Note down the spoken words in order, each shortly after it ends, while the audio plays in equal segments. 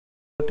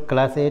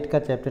Class 8 का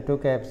chapter 2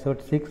 का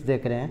episode 6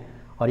 देख रहे हैं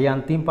और ये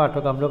अंतिम पार्ट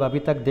होगा। हम लोग अभी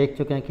तक देख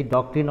चुके हैं कि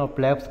डॉक्ट्रिन ऑफ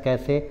लैप्स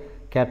कैसे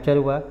कैप्चर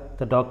हुआ।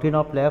 तो डॉक्ट्रिन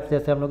ऑफ लैप्स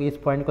जैसे हम लोग इस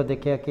पॉइंट को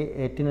देखे कि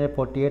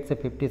 1848 से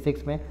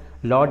 56 में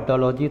लॉर्ड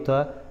डलहौजी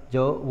था,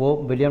 जो वो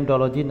विलियम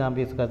डलहौजी नाम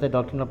भी इसका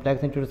डॉक्ट्रिन ऑफ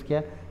लैप्स इंट्रोड्यूस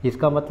किया।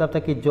 इसका मतलब था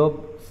कि जो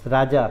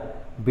राजा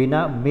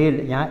बिना मेल,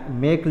 यहाँ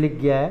मेक लिख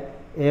गया है,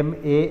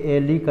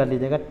 MEALE कर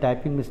लीजिएगा,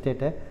 टाइपिंग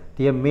मिस्टेक है,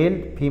 तो ये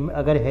मेल फीम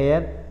अगर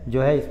हेयर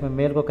जो है इसमें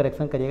मेल को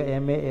करेक्शन करिएगा,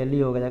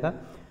 MALE हो जाएगा,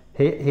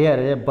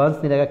 हेयर बंस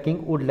नहीं रहेगा। King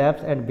would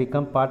lapse and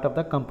become part of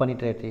the company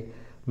territory.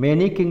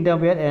 Many kingdom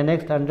where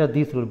annexed under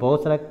this rule,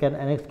 बहुत सारा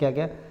एनेक्स किया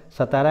गया।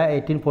 सतारा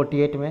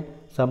 1848 में,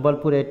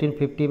 संबलपुर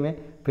 1850 में,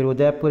 फिर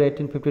उदयपुर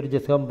 1852,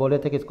 जिसको हम बोले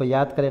थे कि इसको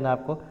याद करें ना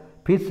आपको।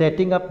 फिर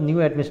सेटिंग अप न्यू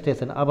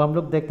एडमिनिस्ट्रेशन। अब हम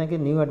लोग देखते हैं कि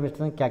न्यू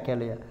एडमिनिस्ट्रेशन क्या क्या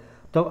लिया।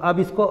 तो अब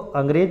इसको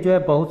अंग्रेज जो है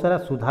बहुत सारा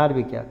सुधार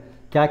भी किया।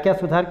 क्या क्या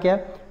सुधार किया?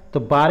 तो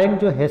बारेंग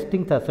जो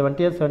हेस्टिंग था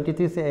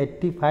 1773 से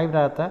 85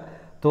 रहा था,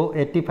 तो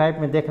 85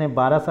 में देख रहे हैं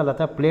 12 साल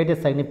था। Played a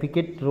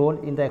significant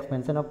role in the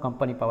expansion of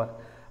company power.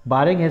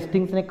 बारेंग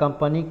Hastings ने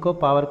कंपनी को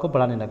पावर को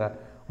बढ़ाने लगा।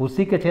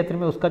 उसी के क्षेत्र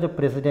में उसका जो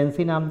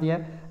प्रेसिडेंसी नाम दिया,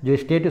 जो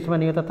स्टेट उसमें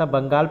नहीं होता था,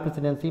 बंगाल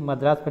प्रेसिडेंसी,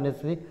 मद्रास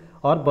प्रेसिडेंसी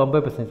और बॉम्बे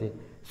प्रेसिडेंसी।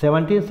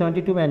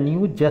 1772 में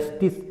न्यू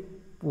जस्टिस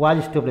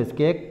वाज स्टेब्लिश,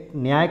 कि एक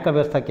न्याय का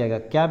व्यवस्था किया गया।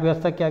 क्या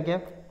व्यवस्था किया गया?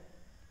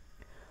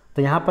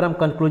 तो यहाँ पर हम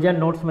कंक्लूजन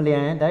नोट्स में ले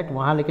आए हैं डायरेक्ट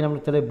वहाँ, लेकिन हम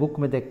लोग चले बुक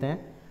में देखते हैं।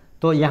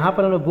 तो यहाँ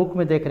पर हम लोग बुक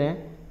में देख रहे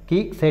हैं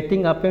कि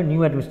setting up a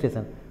new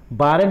administration.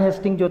 Warren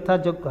Hasting जो था,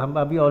 जो हम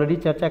अभी ऑलरेडी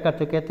चर्चा कर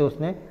चुके थे,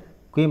 उसने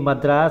कोई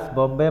मद्रास,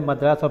 बॉम्बे,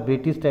 मद्रास और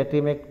ब्रिटिश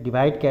टेरिटरी में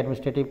डिवाइड किया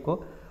एडमिनिस्ट्रेटिव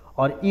को,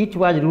 और each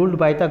was ruled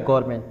by the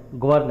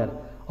governor.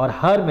 और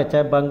हर में,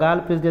 चाहे बंगाल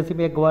प्रेसिडेंसी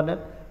में एक गवर्नर,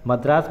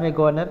 मद्रास में एक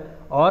गवर्नर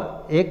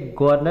और एक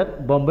गवर्नर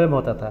बॉम्बे में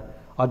होता था।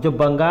 और जो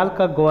बंगाल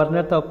का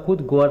गवर्नर था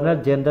खुद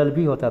गवर्नर जनरल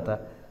भी होता था।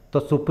 तो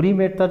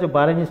सुप्रीमेट था जो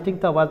बारेन हेस्टिंग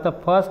था, was the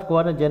first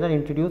governor general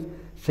introduce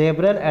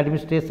several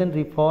administration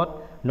reform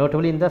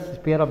notably in the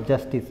sphere of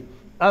justice.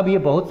 अब ये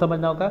बहुत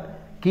समझना होगा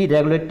कि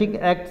रेगुलेटिंग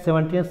एक्ट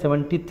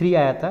 1773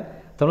 आया था,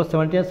 तो हम लोग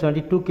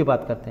 1772 की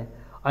बात करते हैं।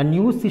 A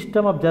new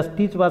system of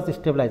justice was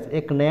stabilise,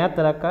 एक नया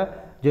तरह का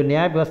जो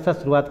न्याय व्यवस्था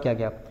शुरुआत किया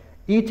गया।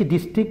 Each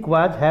district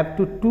was have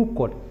to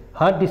court,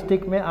 her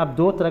district में आप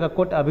दो तरह का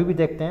कोर्ट अभी भी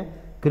देखते हैं,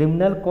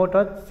 क्रिमिनल कोर्ट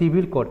और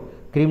सिविल कोर्ट।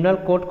 क्रिमिनल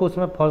कोर्ट को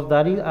उसमें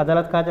फौजदारी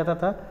अदालत कहा जाता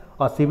था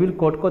और सिविल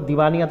कोर्ट को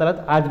दीवानी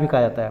अदालत आज भी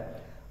कहा जाता है।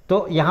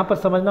 तो यहाँ पर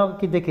समझना होगा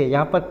कि देखिए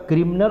यहाँ पर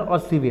क्रिमिनल और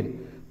सिविल,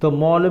 तो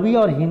मौलवी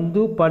और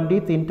हिंदू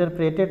पंडित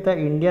interpreted the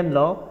Indian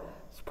law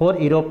for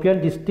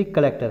European district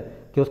collector,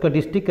 कि उसको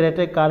डिस्ट्रिक्ट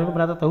कलेक्टर कानून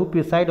बनाता था, who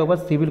preside over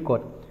civil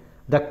court.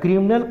 The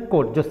criminal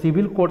court, जो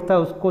सिविल कोर्ट था,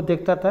 उसको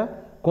देखता था,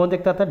 कौन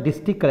देखता था?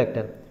 डिस्ट्रिक्ट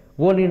कलेक्टर,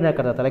 वो निर्णय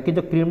करता था। लेकिन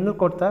जो क्रिमिनल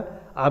कोर्ट था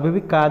अभी भी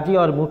काजी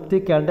और मुफ्ती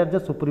के अंडर जो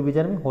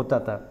सुपरविजन में होता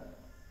था।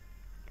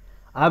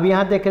 अब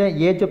यहाँ देख रहे हैं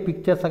ये जो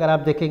पिक्चर्स अगर आप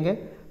देखेंगे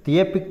तो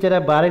ये पिक्चर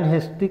है बारेन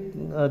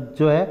हेस्टिंग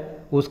जो है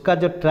उसका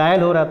जो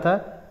ट्रायल हो रहा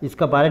था,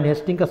 इसका बारेन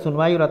हेस्टिंग का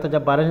सुनवाई हो रहा था।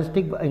 जब बारेन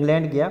हेस्टिंग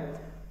इंग्लैंड गया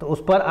तो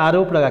उस पर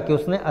आरोप लगा कि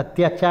उसने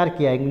अत्याचार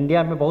किया,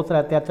 इंडिया में बहुत सारा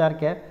अत्याचार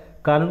किया,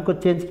 कानून को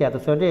चेंज किया। तो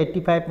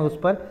 1785 में उस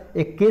पर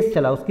एक केस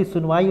चला, उसकी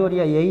सुनवाई हो रही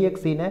है, यही एक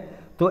सीन है।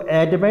 तो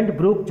एडमंड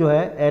ब्रूक जो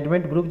है,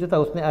 एडमंड ब्रूक जो था,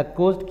 उसने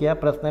अक्यूज किया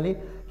पर्सनली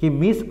कि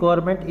miss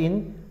government in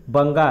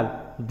Bengal,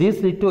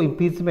 this lead to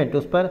impeachment,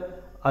 उस पर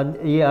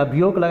ये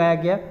अभियोग लगाया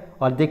गया।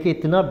 और देखिए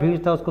इतना भीड़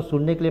था उसको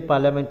सुनने के लिए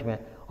पार्लियामेंट में,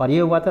 और ये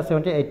हुआ था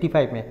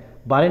 1785 में।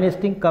 बारेन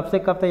हेस्टिंग कब से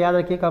कब तक याद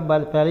रखिएगा,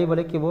 पहले ही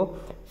बोले कि वो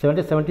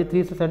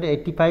 1773 से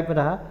 1785 में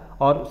रहा,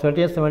 और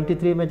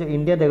 1773 में जो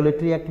इंडियन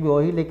रेगुलेटरी एक्ट भी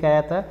वही लेके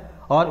आया था,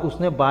 और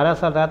उसने 12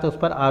 साल रहा। तो उस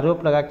पर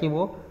आरोप लगा कि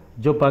वो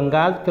जो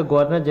बंगाल के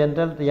गवर्नर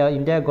जनरल या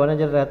इंडिया के गवर्नर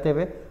जनरल रहते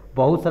हुए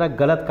बहुत सारा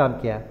गलत काम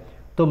किया।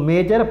 तो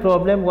major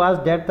problem was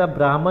that the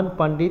ब्राह्मण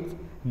पंडित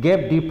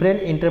gave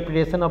different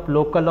interpretation of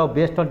local law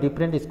based on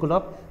different school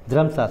of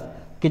धर्मशास्त्र,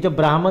 कि जो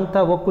ब्राह्मण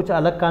था वो कुछ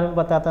अलग कानून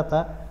बताता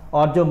था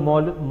और जो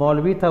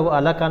मौलवी था वो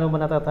अलग कानून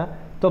बनाता था।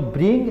 तो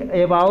ब्रिंग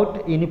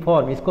अबाउट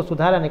यूनिफॉर्म, इसको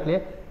सुधारने के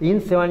लिए इन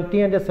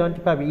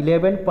 1775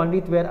 11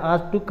 पंडित where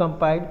asked to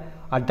compile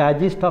a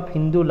digest of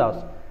Hindu laws.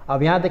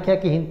 अब यहाँ देखिए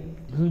कि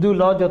हिंदू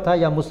लॉ जो था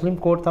या मुस्लिम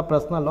कोड था,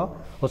 पर्सनल लॉ,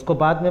 उसको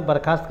बाद में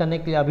बर्खास्त करने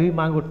के लिए अभी भी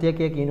मांग उठती है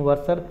कि एक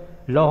यूनिवर्सल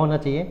लॉ होना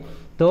चाहिए।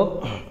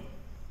 तो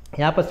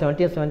यहाँ पर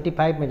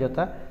 1775 में जो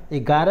था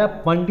 11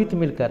 पंडित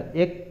मिलकर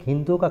एक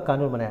हिंदू का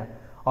कानून बनाया,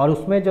 और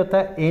उसमें जो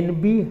था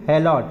NB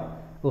हेलॉड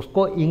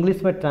उसको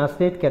इंग्लिश में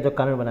ट्रांसलेट किया जो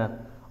कानून बना।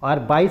 और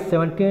by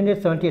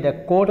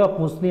 1778 code of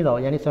Muslim law,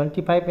 यानी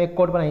 75 में एक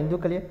कोड बना हिंदू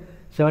के लिए,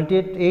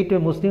 78 में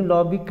मुस्लिम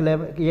लॉ भी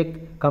एक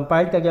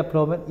कंपाइल किया गया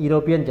फ्रॉम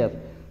यूरोपियन जज।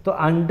 तो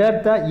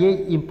अंडर द, ये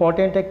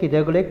इंपॉर्टेंट है कि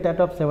रेगुलेट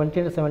एक्ट ऑफ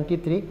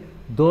 1773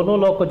 दोनों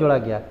लॉ को जोड़ा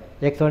गया।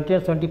 एक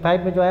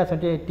 1775 में जो आया,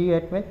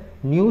 1788 में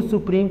new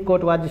supreme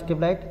court was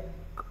stabilised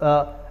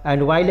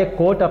and while a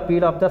court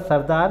appeal of the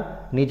सरदार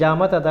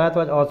निजामत अदालत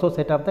was also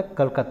set of the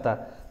Calcutta.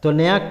 तो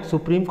नया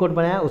सुप्रीम कोर्ट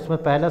बनाया, उसमें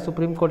पहला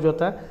सुप्रीम कोर्ट जो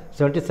था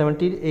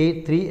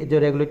 1773 जो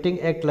रेगुलेटिंग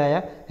एक्ट लाया,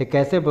 ये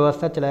कैसे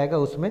व्यवस्था चलाएगा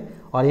उसमें,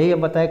 और यही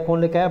हम बताया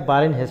कौन लेकर आया,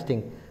 Warren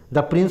Hasting. The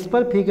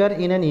principal figure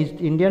in an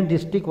Indian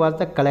district was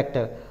the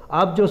collector.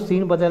 अब जो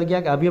सीन बदल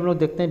गया कि अभी हम लोग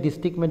देखते हैं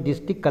डिस्ट्रिक्ट में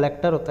डिस्ट्रिक्ट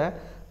कलेक्टर होता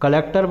है।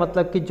 कलेक्टर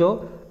मतलब कि जो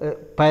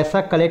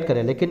पैसा कलेक्ट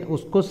करे, लेकिन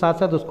उसको साथ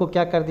साथ उसको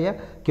क्या कर दिया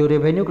कि वो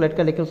रेवेन्यू कलेक्ट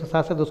कर, लेकिन उसके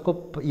साथ साथ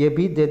उसको ये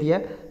भी दे दिया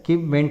कि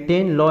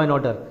मेंटेन लॉ एंड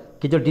ऑर्डर,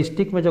 कि जो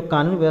डिस्ट्रिक्ट में जो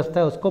कानून व्यवस्था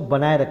है उसको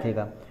बनाए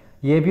रखेगा,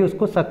 ये भी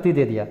उसको शक्ति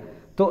दे दिया।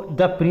 तो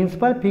the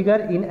principal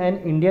figure in an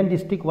Indian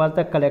district was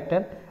the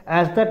collector,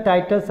 as the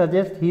title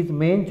suggest his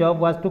main job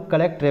was to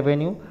collect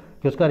revenue,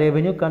 कि उसका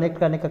रेवेन्यू कलेक्ट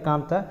करने का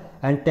काम था,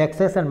 and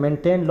taxes and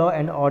maintain law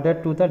and order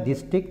to the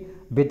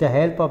district with the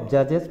help of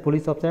जजेस,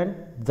 police officer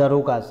and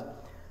दरोगास।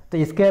 तो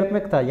इसके help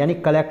में था, यानी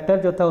कलेक्टर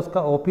जो था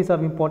उसका ऑफिस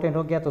अब इम्पोर्टेंट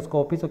हो गया, तो उसका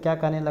ऑफिस को क्या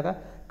कहने लगा,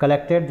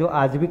 कलेक्टेड, जो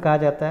आज भी कहा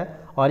जाता है,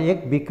 और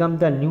एक become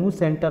the new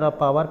centre of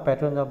power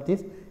pattern of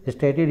this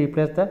state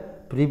replace the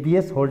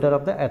previous holder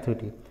of the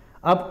authority.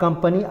 अब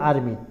कंपनी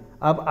आर्मी,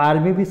 अब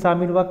आर्मी भी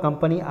शामिल हुआ,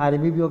 कंपनी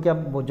आर्मी भी हो गया।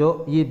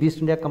 जो ये ईस्ट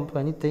इंडिया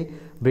कंपनी थी,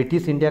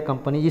 British India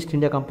company, east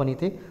India company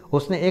थी,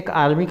 उसने एक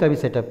आर्मी का भी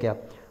सेटअप किया।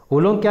 वो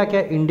लोग क्या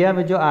किया, इंडिया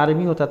में जो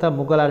आर्मी होता था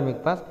मुगल आर्मी के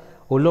पास,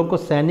 उन लोगों को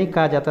सैनिक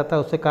कहा जाता था।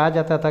 उससे कहा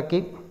जाता था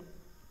कि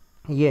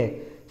ये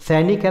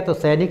सैनिक है, तो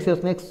सैनिक से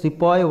उसने एक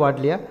सिपॉय वर्ड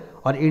लिया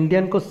और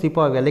इंडियन को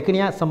सिपॉय हो गया। लेकिन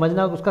यहाँ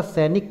समझना उसका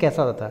सैनिक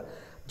कैसा होता था।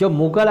 जो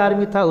मुगल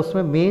आर्मी था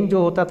उसमें मेन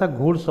जो होता था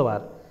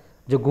घुड़सवार,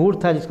 जो घुड़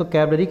था जिसको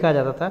कैवलरी कहा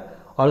जाता था,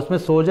 और उसमें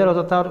सोल्जर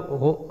होता था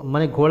और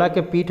माने घोड़ा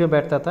के पीठ में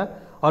बैठता था,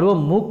 और वो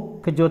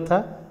मुख्य जो था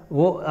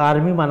वो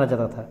आर्मी माना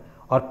जाता था।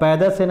 और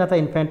पैदल सेना था,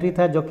 इन्फेंट्री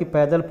था जो कि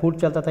पैदल फुट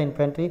चलता था,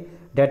 इन्फेंट्री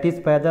डेट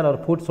इज पैदल,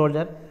 और foot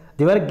soldier.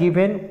 They were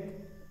given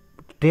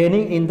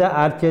training in the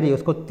archery,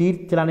 उसको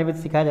तीर चलाने में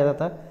सिखाया जाता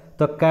था।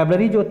 तो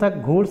कैवलरी जो था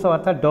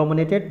घुड़सवार था,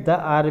 dominated the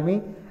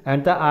army,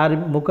 and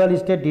the Mughal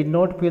state did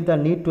not feel the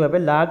need to have a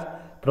large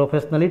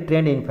professionally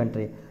trained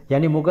infantry,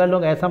 यानी मुगल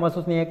लोग ऐसा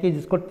महसूस नहीं है कि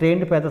जिसको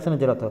ट्रेंड पैदल सेना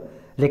जरूरत हो।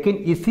 लेकिन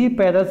इसी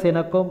पैदल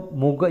सेना को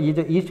मुगल, ये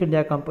जो ईस्ट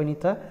इंडिया कंपनी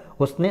था,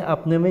 उसने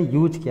अपने में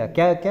यूज किया।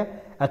 क्या क्या,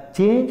 a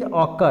change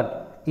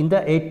occurred in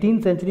the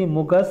 18th century,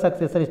 Mughal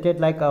successor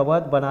state like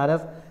Awadh,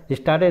 Banaras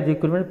started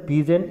recruitment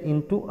peasant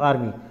into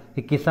army,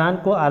 कि किसान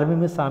को आर्मी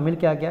में शामिल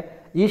किया गया।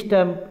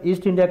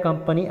 East India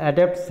company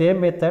adapt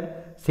same method,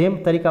 same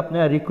तरीका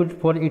अपने recruit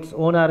for its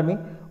own army,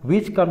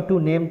 which come to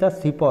name the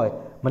sepoy,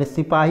 मैंने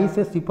सिपाही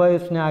से सिपॉय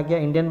उसने आ गया।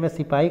 इंडियन में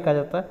सिपाही कहा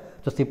जाता है,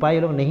 तो सिपाही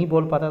लोग नहीं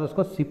बोल पाता तो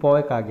उसको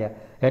सिपॉय कहा गया,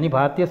 यानी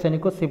भारतीय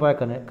सैनिक को सिपॉय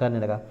करने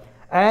लगा।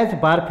 एज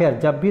वारफेयर,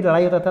 जब भी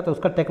लड़ाई होता था तो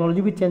उसका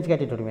टेक्नोलॉजी भी चेंज किया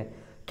टेरिटरी में।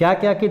 क्या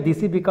क्या कि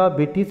this is because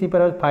British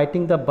imperial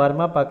fighting the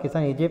Burma,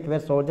 Pakistan, Egypt,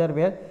 where soldier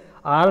where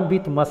arm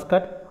with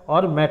Muscat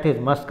और मैट्रिज।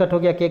 मस्कट हो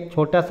गया कि एक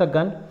छोटा सा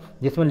गन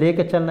जिसमें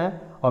लेके चलना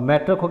है, और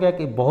मैट्रिक हो गया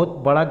कि बहुत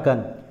बड़ा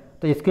गन।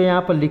 तो इसके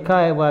यहाँ पर लिखा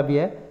है वह भी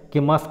है कि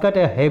मस्कट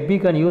है heavy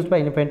gun use by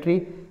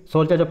infantry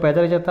soldier जो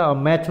पैदल जाता, और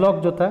मैचलॉक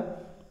जो था,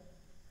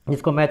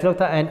 जिसको मैचलॉक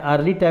था an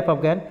early type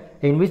of gun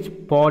in which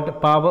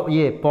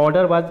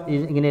powder was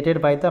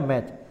ignited by the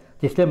match,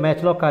 इसलिए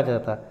मैचलॉक कहा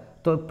जाता था।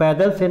 तो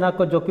पैदल सेना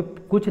को जो कि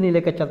कुछ नहीं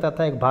लेकर चलता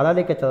था, एक भाला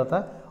लेकर चलता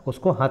था,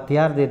 उसको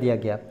हथियार दे दिया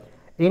गया।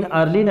 In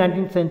early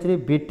 19th century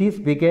British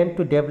begin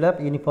to develop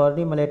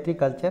uniformly military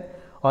culture,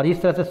 और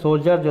इस तरह से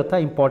सोल्जर जो था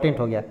इंपॉर्टेंट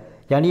हो गया।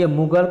 यानी ये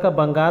मुगल का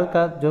बंगाल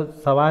का जो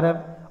सवार है,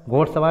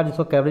 घोड़सवार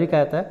जिसको कैवलरी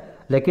कहा जाता है,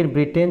 लेकिन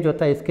ब्रिटेन जो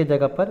था इसके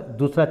जगह पर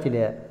दूसरा चले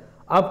आया।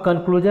 अब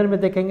कंक्लूजन में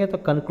देखेंगे तो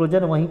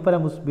कंक्लूजन वहीं पर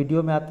हम उस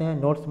वीडियो में आते हैं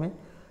नोट्स में,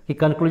 कि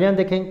कंक्लूजन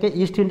देखेंगे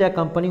कि east India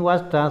company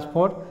was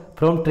transport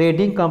from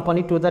trading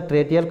company to the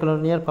ट्रेडियल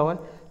colonial power,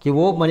 कि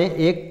वो मैंने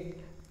एक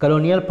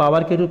कॉलोनियल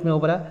पावर के रूप में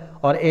उभरा।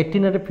 और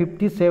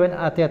 1857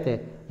 आते आते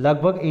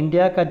लगभग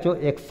इंडिया का जो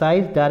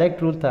एक्साइज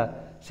डायरेक्ट रूल था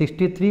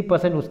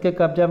 63% उसके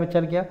कब्जा में चल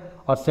गया,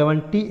 और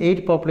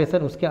 78 पॉपुलेशन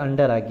उसके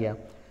अंडर आ गया।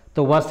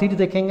 तो वर्कशीट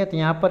देखेंगे तो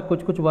यहाँ पर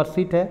कुछ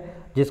वर्कशीट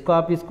है जिसको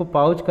आप इसको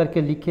पाउच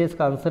करके लिखिए,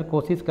 इसका आंसर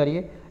कोशिश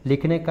करिए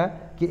लिखने का,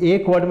 कि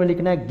एक वर्ड में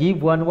लिखना है,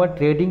 give one word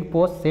trading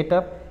post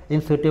setup in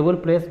suitable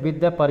place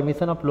with the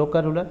permission of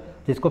local ruler,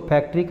 जिसको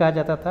फैक्ट्री कहा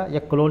जाता था या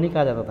कॉलोनी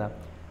कहा जाता था।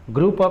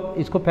 ग्रुप ऑफ,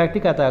 इसको फैक्ट्री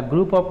कहता है,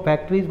 group of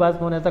factories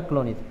was known as the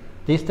colonies.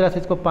 तो इस तरह से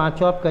इसको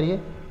पाँचों आप करिए।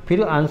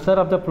 फिर answer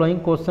of the flowing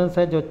question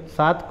है, जो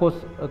 7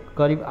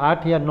 करीब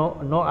 8 या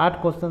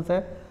 8 क्वेश्चन है,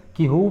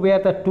 कि who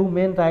where the 2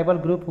 main rival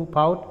group who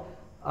fought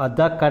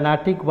the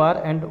Carnatic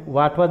war and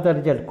what was the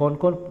result, कौन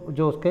कौन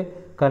जो उसके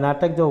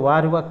कर्नाटक जो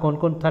वार हुआ कौन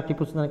कौन था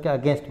टीपू सुल्तान के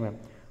अगेंस्ट में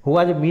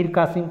हुआ, जो मीर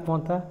कासिम कौन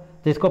था।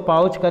 तो इसको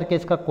पाउच करके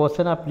इसका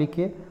क्वेश्चन आप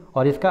लिखिए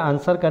और इसका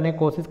आंसर करने की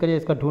कोशिश करिए,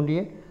 इसका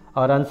ढूंढिए,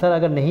 और आंसर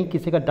अगर नहीं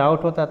किसी का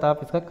डाउट होता तो आप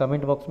इसका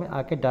कमेंट बॉक्स में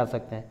आके डाल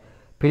सकते हैं।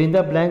 फिर इन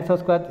द ब्लैंक्स है,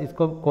 उसके बाद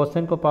इसको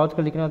क्वेश्चन को पाउच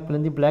कर लिखने के बाद फिर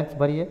इन द ब्लैंक्स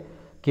भरिए,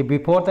 कि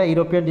before the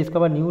European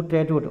discover new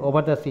trade route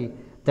over the see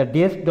the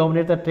डेस्ट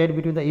dominate the trade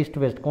between the east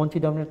west, कौन सी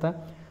डोमिनेट था।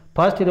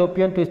 First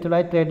European to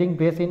stabilise trading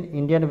base in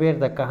Indian wear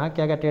the, कहाँ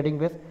क्या गया trading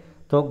base,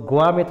 तो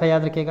गोवा में था,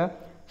 याद रखिएगा।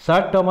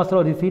 Sir Thomas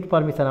Roe receive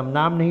permission, हम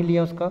नाम नहीं लिए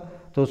उसका,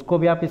 तो उसको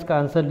भी आप इसका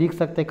आंसर लिख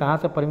सकते हैं, कहाँ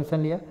से परमिशन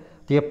लिया।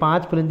 तो ये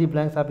 5 फिल इन द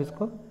ब्लैंक्स आप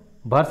इसको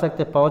भर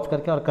सकते हैं पाउच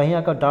करके, और कहीं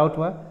अगर डाउट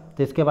हुआ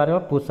तो इसके बारे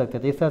में पूछ सकते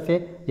हैं। तो इस तरह से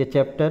ये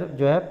चैप्टर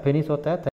जो है फिनिश होता है।